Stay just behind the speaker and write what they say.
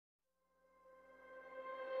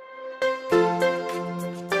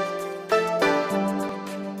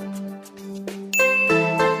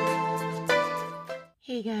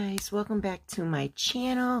guys, welcome back to my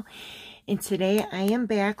channel. And today I am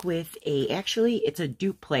back with it's a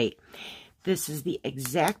dupe plate. This is the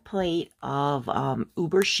exact plate of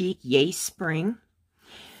UberChic Yay Spring.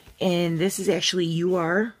 And this is actually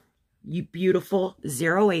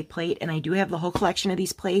URBeautiful 08 plate. And I do have the whole collection of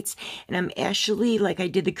these plates. And I'm actually, like I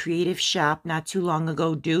did the creative shop not too long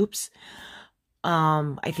ago, dupes.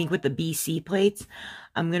 I think with the BC plates.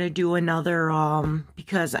 I'm going to do another,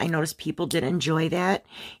 because I noticed people did enjoy that.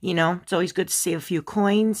 You know, it's always good to save a few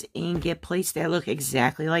coins and get plates that look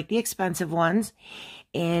exactly like the expensive ones.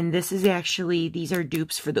 And this is actually, these are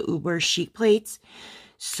dupes for the UberChic plates.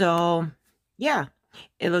 So, yeah,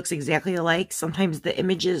 it looks exactly alike. Sometimes the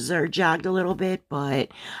images are jogged a little bit,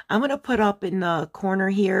 but I'm going to put up in the corner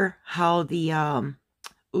here how the,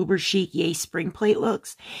 UberChic Yay Spring plate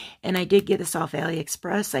looks. And I did get this off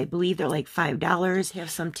Aliexpress. I believe they're like $5. Have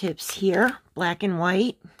some tips here. Black and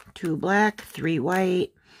white. 2 black, 3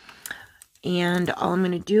 white. And all I'm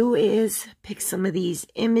going to do is pick some of these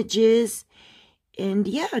images. And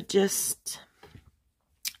yeah, just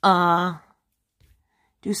do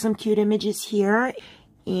some cute images here.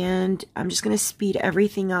 And I'm just going to speed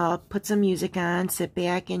everything up. Put some music on. Sit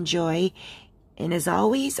back. Enjoy. And as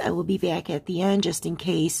always, I will be back at the end just in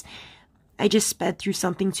case I just sped through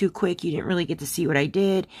something too quick. You didn't really get to see what I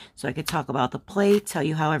did. So I could talk about the plate, tell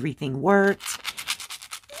you how everything worked.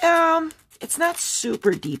 It's not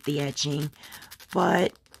super deep, the etching,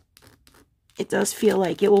 but it does feel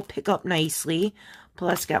like it will pick up nicely.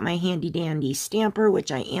 Plus, got my handy dandy stamper,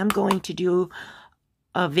 which I am going to do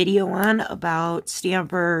a video on about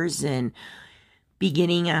stampers and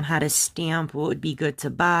beginning on how to stamp, what would be good to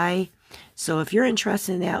buy. So if you're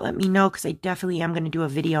interested in that, let me know, because I definitely am going to do a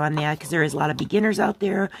video on that, because there is a lot of beginners out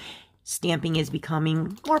there. Stamping is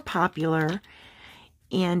becoming more popular,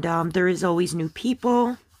 and there is always new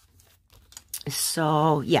people.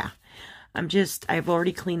 So yeah, I've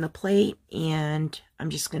already cleaned the plate, and I'm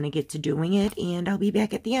just going to get to doing it, and I'll be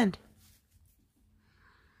back at the end.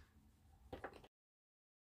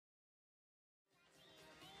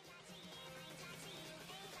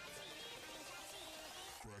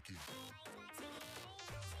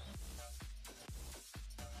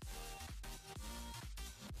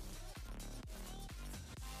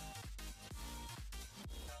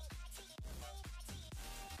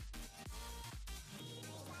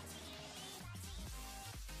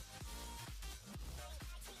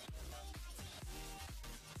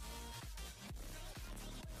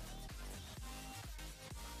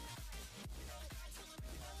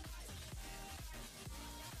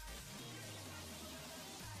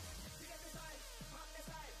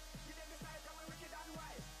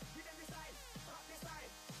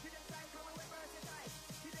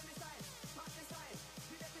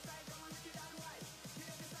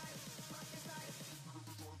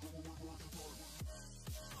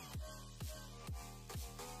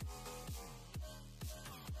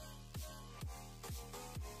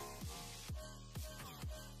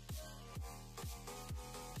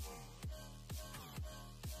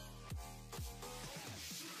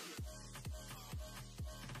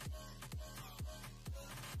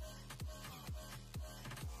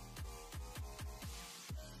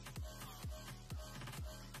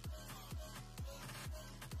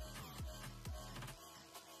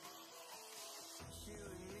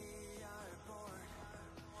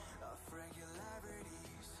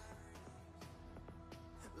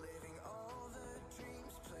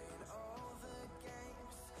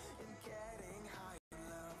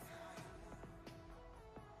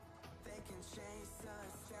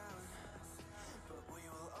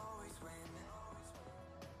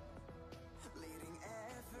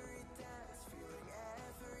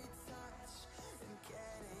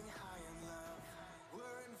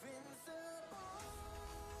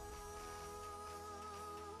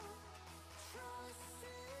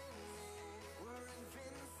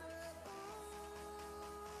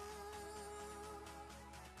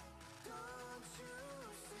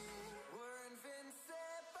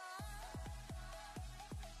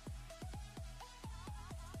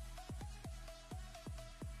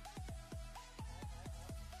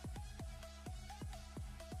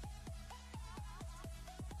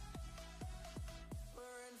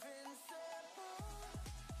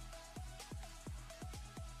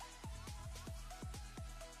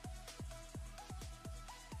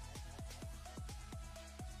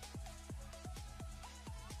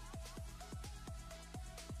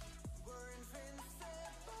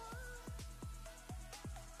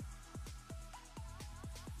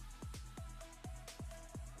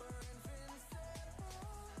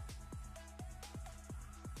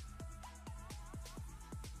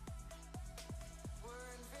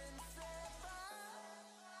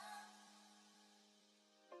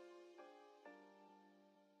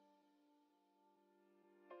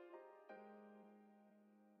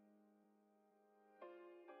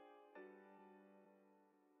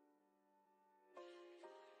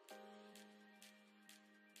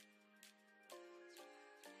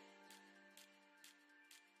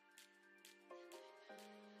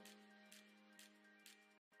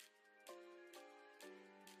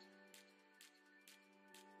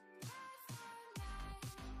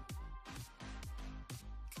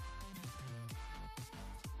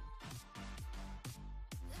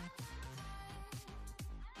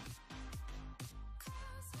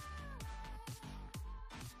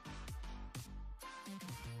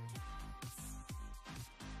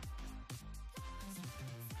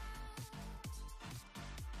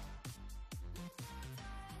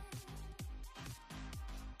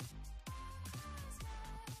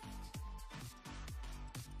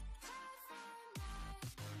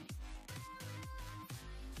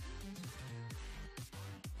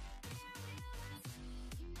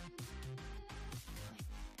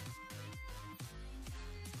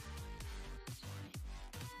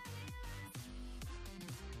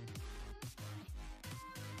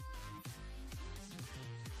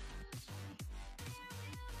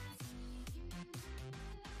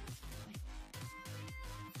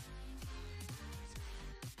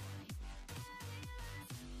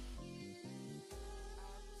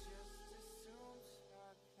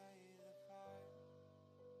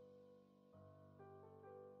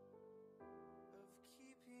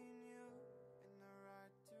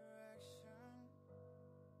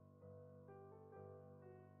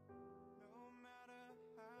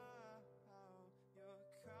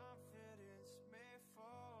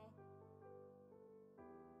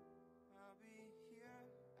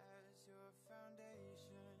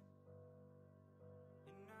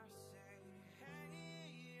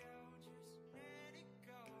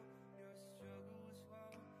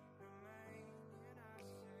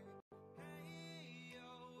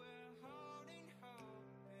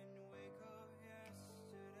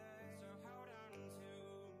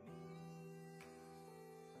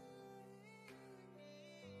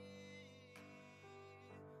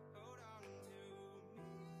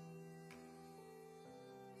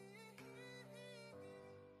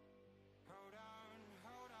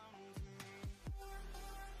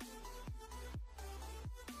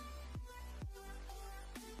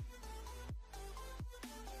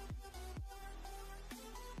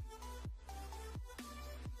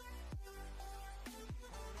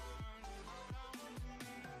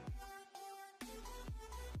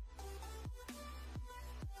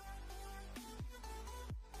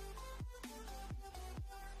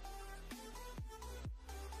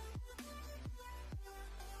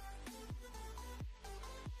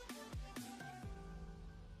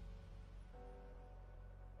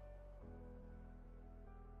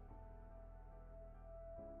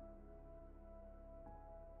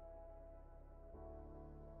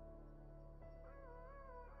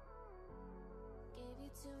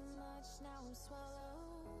 much, now I'm swallowed.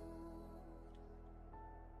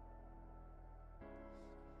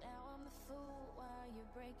 Now I'm the fool while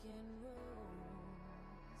you're breaking rules.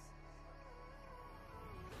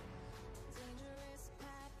 Dangerous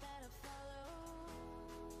path that I follow.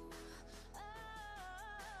 Oh,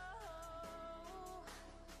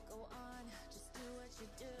 go on, just do what you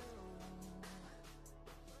do.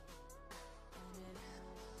 And it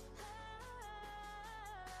hurts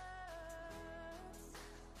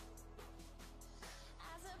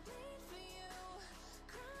as I bleed for you,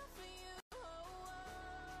 cry for you. Oh,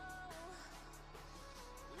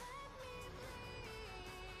 let me bleed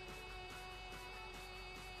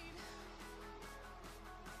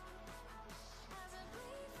as I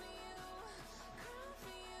bleed for you, cry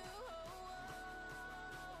for you.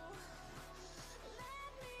 Oh,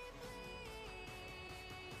 let me bleed.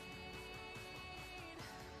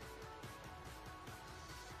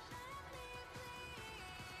 Let me bleed.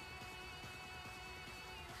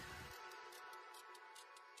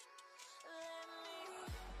 Let me.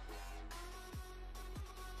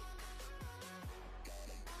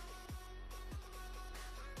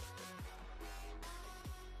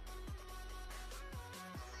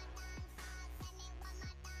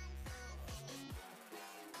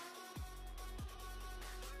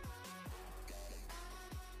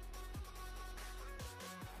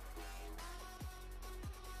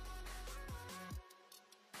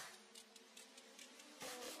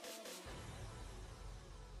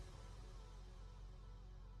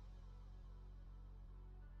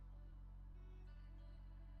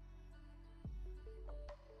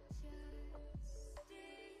 Just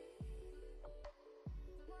stay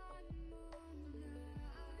one more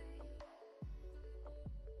night.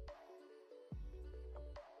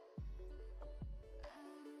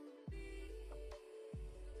 I'll be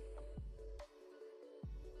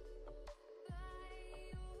by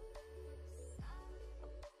your side.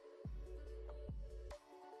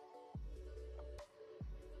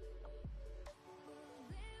 We'll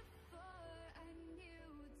live for a new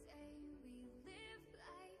day. We live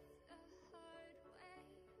life the hard way,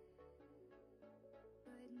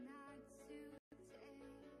 but not today.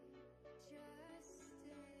 Just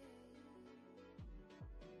stay.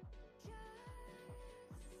 Just stay.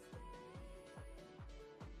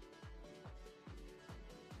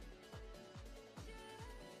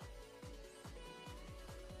 Just stay.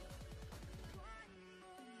 One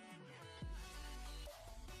more night.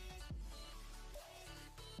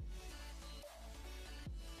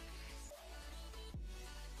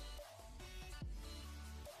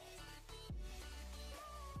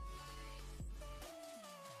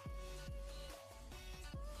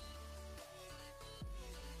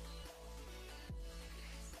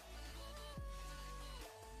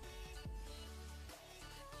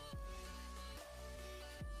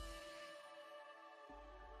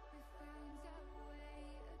 We found our way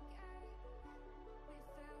again. We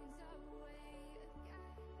found our way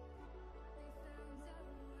again. We found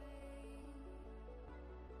our way.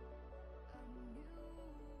 A new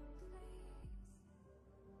place.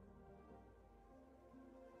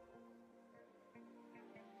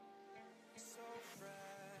 So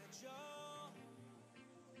fragile,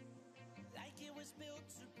 like it was built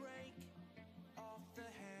to break off the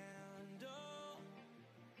handle.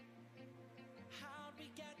 How'd we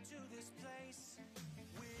get to this place?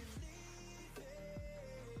 We're leaving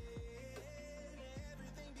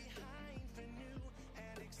everything behind for new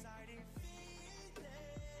and exciting feelings,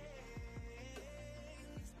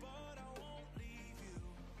 but I won't leave you.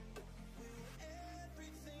 Will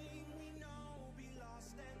everything we know be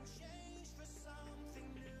lost and changed for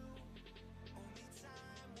something new? Only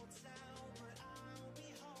time will tell, but I'll be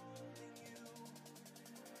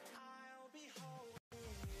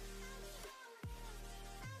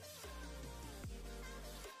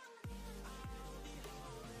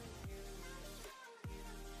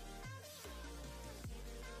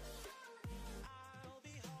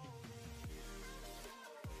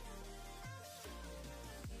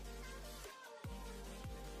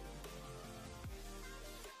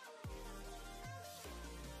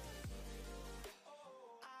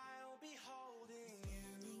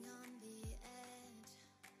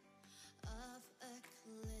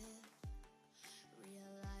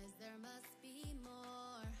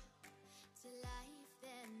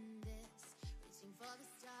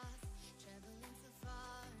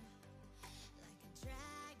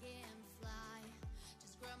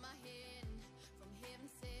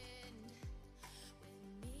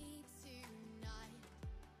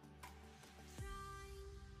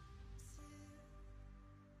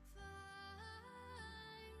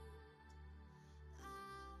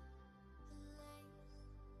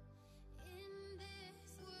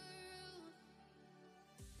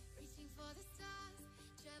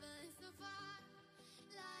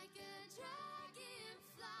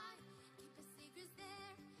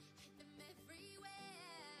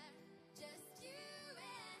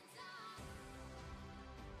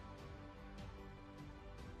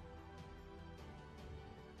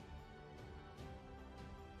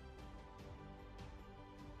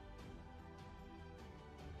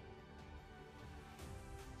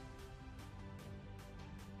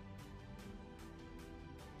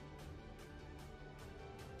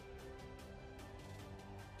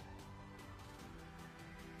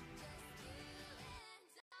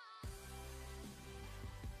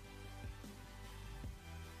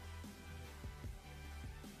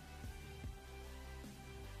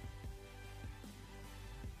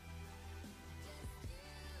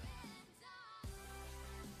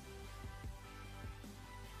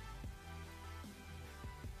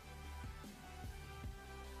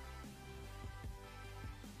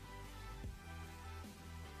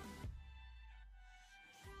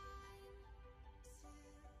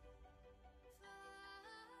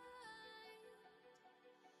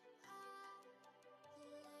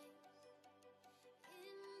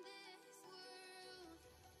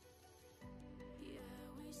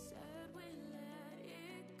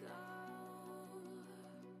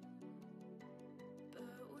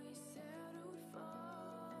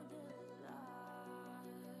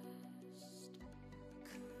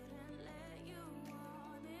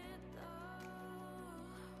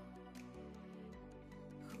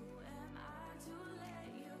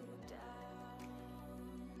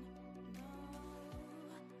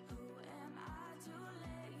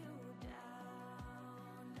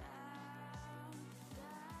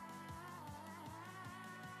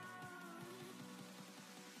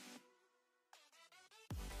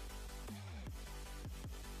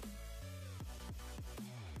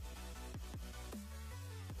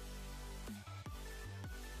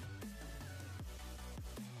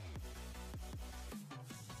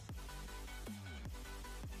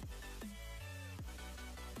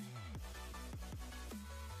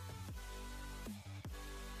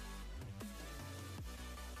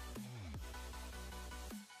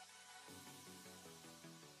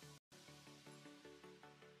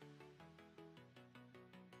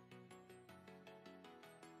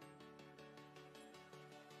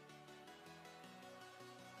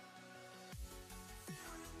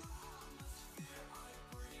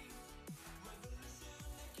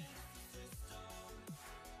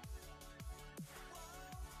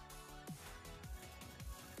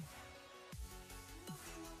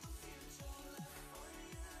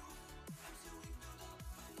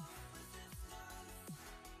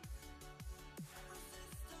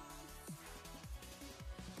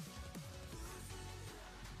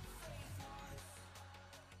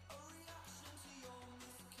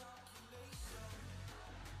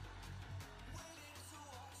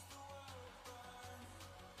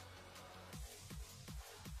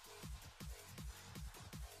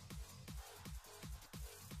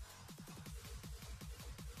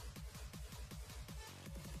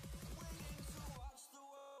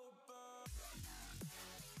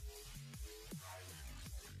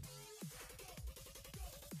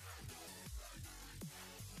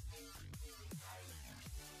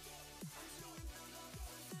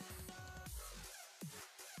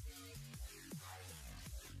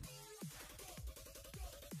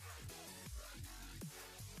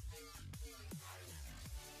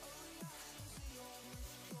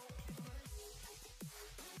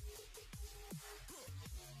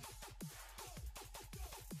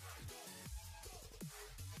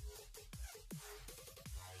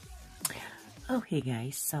Okay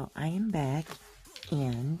guys, so I am back,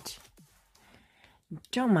 and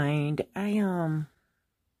don't mind, I don't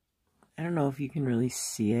know if you can really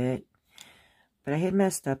see it, but I had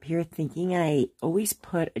messed up here thinking I always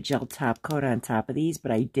put a gel top coat on top of these, but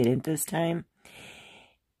I didn't this time.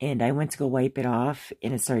 And I went to go wipe it off,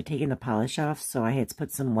 and it started taking the polish off, so I had to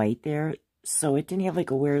put some white there, so it didn't have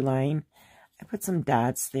like a weird line. I put some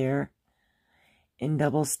dots there and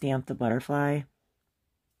double stamped the butterfly.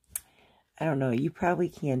 I don't know, you probably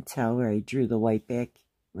can't tell where I drew the white back.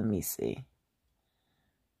 Let me see.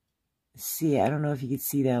 See, I don't know if you could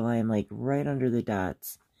see that line, like, right under the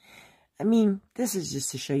dots. I mean, this is just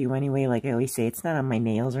to show you anyway, like I always say, it's not on my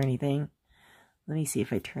nails or anything. Let me see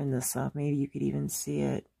if I turn this off. Maybe you could even see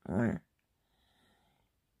it, or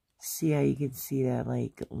see how you can see that,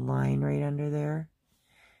 like, line right under there.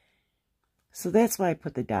 So that's why I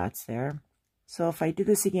put the dots there. So if I did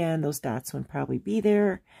this again, those dots would probably be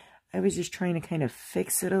there. I was just trying to kind of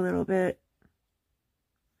fix it a little bit.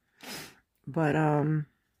 But,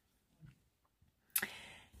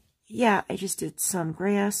 yeah, I just did some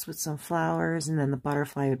grass with some flowers, and then the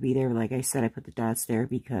butterfly would be there. Like I said, I put the dots there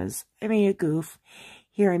because I made a goof.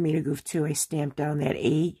 Here I made a goof too. I stamped down that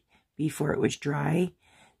egg before it was dry.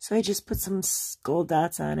 So I just put some gold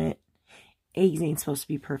dots on it. Eggs ain't supposed to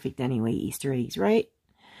be perfect anyway, Easter eggs, right?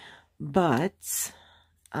 But,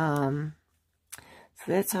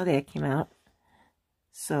 so that's how that came out.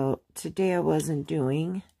 So today I wasn't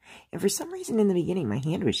doing, and for some reason in the beginning my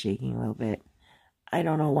hand was shaking a little bit. I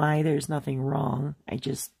don't know why, there's nothing wrong.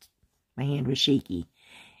 My hand was shaky.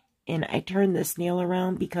 And I turned this nail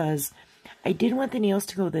around because I did want the nails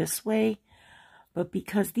to go this way, but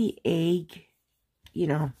because the egg, you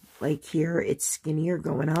know, like here, it's skinnier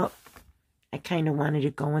going up, I kind of wanted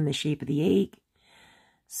it go in the shape of the egg.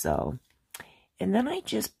 So, and then I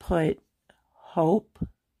just put hope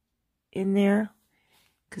in there,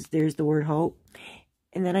 because there's the word hope.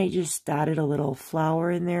 And then I just dotted a little flower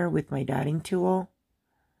in there with my dotting tool.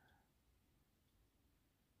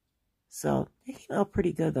 So, it came out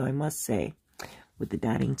pretty good though, I must say, with the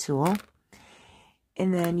dotting tool.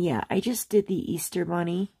 And then, yeah, I just did the Easter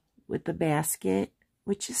bunny with the basket,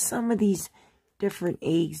 which is some of these different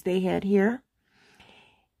eggs they had here.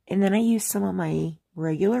 And then I used some of my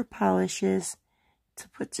regular polishes to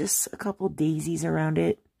put just a couple daisies around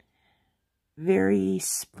it. Very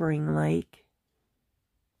spring-like.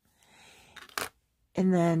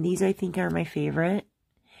 And then these I think are my favorite.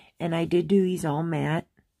 And I did do these all matte.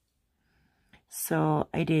 So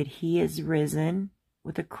I did He Is Risen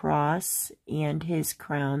with a cross and his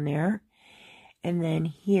crown there. And then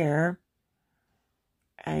here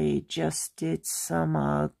I just did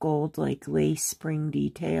some gold like lace spring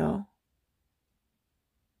detail.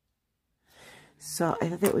 So I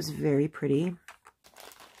thought that was very pretty.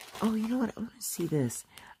 Oh, you know what? I want to see this.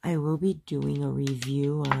 I will be doing a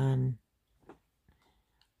review on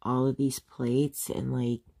all of these plates, and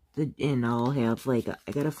like and I'll have like,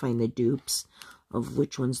 I gotta find the dupes of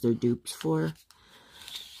which ones they're dupes for.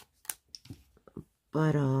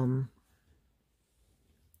 But oh,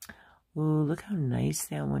 look how nice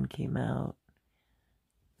that one came out.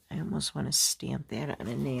 I almost want to stamp that on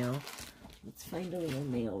a nail. Let's find a little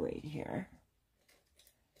nail right here.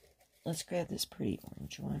 Let's grab this pretty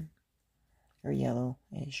orange one. Or yellow,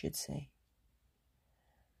 I should say.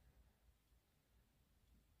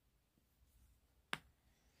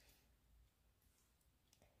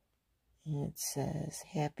 And it says,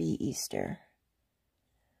 Happy Easter.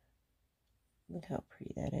 Look how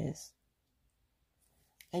pretty that is.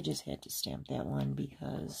 I just had to stamp that one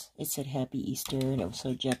because it said Happy Easter, and it was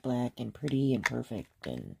so jet black and pretty and perfect,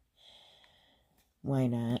 and why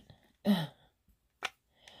not?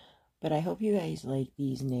 But I hope you guys like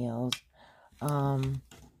these nails, and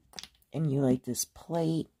you like this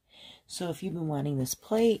plate. So if you've been wanting this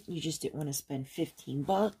plate, you just didn't want to spend 15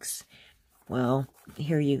 bucks, well,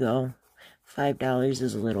 here you go. $5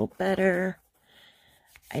 is a little better.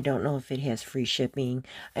 I don't know if it has free shipping.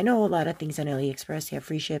 I know a lot of things on Aliexpress have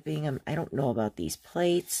free shipping. I don't know about these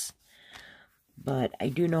plates, but I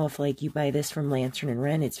do know if like you buy this from Lantern and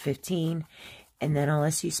Wren, it's $15. And then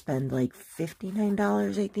unless you spend like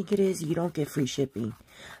 $59, I think it is, you don't get free shipping.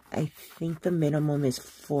 I think the minimum is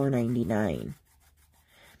 $4.99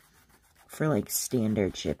 for like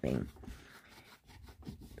standard shipping.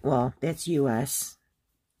 Well, that's US.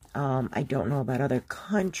 I don't know about other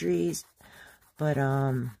countries, but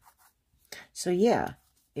so yeah,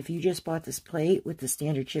 if you just bought this plate with the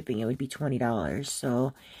standard shipping, it would be $20.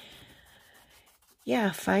 So yeah,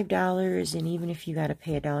 $5, and even if you got to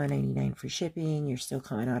pay $1.99 for shipping, you're still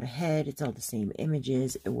coming out ahead. It's all the same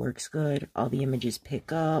images. It works good. All the images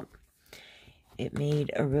pick up. it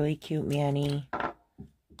made a really cute mani.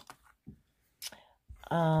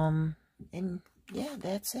 And yeah,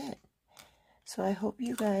 that's it. So I hope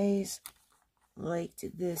you guys liked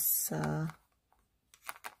this,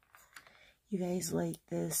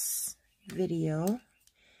 video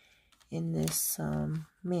in this,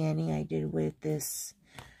 mani I did with this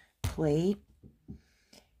plate.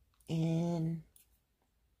 And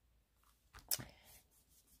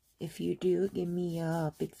if you do, give me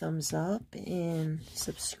a big thumbs up and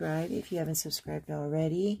subscribe if you haven't subscribed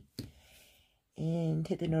already. And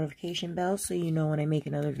hit the notification bell so you know when I make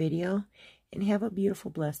another video. And have a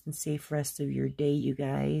beautiful, blessed, and safe rest of your day, you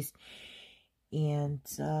guys. And,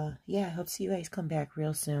 yeah, I hope to see you guys come back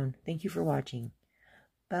real soon. Thank you for watching.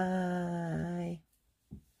 Bye.